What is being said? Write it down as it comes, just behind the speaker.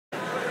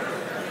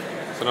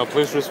So now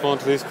please respond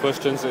to these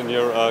questions in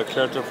your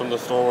character from the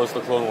Star Wars The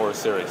Clone Wars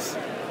series.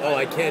 Oh,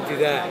 I can't do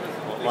that.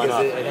 Why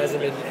not? Because it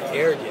hasn't been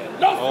aired yet.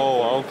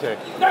 Oh, okay.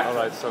 All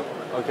right. So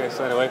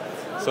anyway,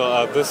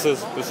 this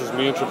is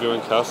me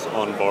interviewing Cas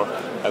Anvar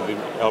at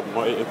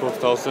the April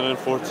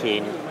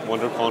 2014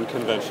 WonderCon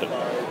convention.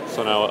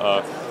 So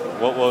now,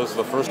 what was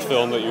the first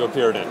film that you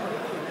appeared in?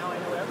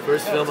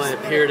 First film I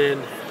appeared in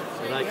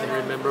that I can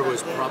remember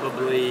was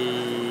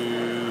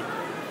probably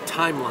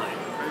Timeline.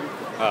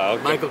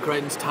 Okay. Michael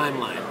Crichton's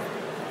Timeline.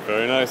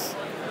 Very nice.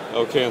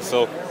 Okay, and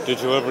so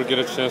did you ever get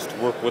a chance to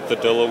work with the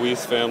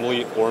DeLuise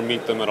family or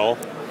meet them at all?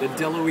 The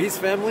DeLuise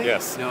family?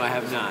 Yes. No, I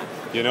have not.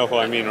 You know who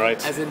I mean,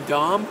 right? As in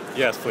Dom?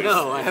 Yes, please.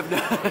 No, I have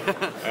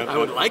not. I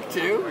would like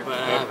to, but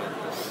I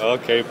haven't.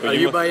 Okay, but Are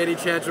you by any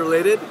chance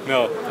related?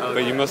 No, Okay.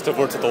 but you must have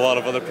worked with a lot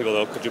of other people,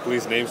 though. Could you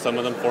please name some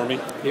of them for me?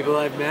 People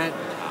I've met?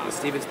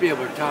 Steven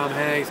Spielberg, Tom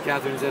Hanks,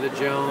 Catherine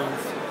Zeta-Jones,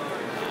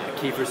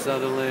 Kiefer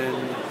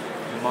Sutherland,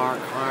 Mark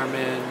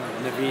Harmon,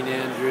 Naveen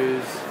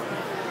Andrews,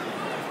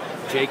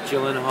 Jake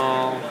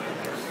Gyllenhaal,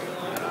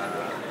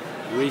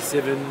 Reese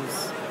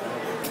Evans.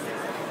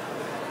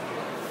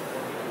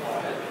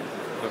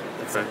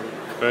 Okay.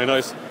 Very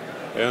nice.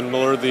 And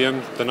Miller, the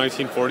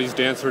 1940s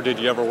dancer, did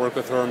you ever work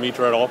with her or meet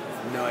her at all?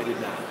 No, I did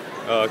not.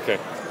 Okay.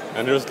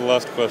 And here's the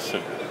last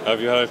question.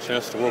 Have you had a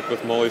chance to work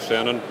with Molly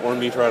Shannon or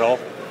meet her at all?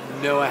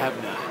 No, I have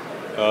not.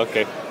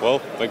 Okay. Well,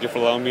 thank you for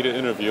allowing me to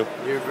interview.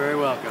 You're very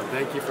welcome.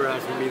 Thank you for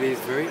asking me these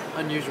very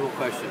unusual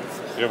questions.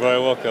 You're very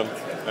welcome.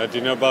 Do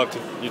you know about...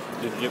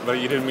 but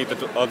you didn't meet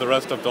the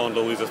rest of Don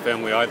DeLuise's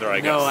family either, I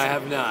guess. No, I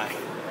have not.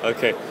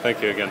 Okay.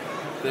 Thank you again.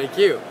 Thank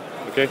you.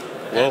 Okay.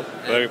 Well,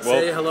 very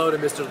well. Say hello to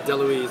Mr.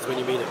 DeLuise when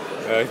you meet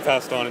him. He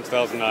passed on in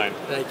 2009.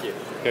 Thank you.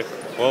 Okay.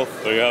 Well,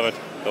 there you have it.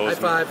 High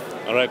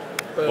five. All right.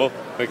 Boom. Well,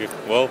 thank you.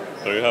 Well,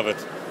 there you have it.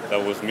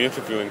 That was me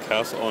interviewing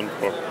Cas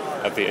Anvar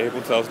at the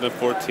April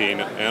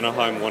 2014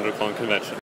 Anaheim WonderCon convention.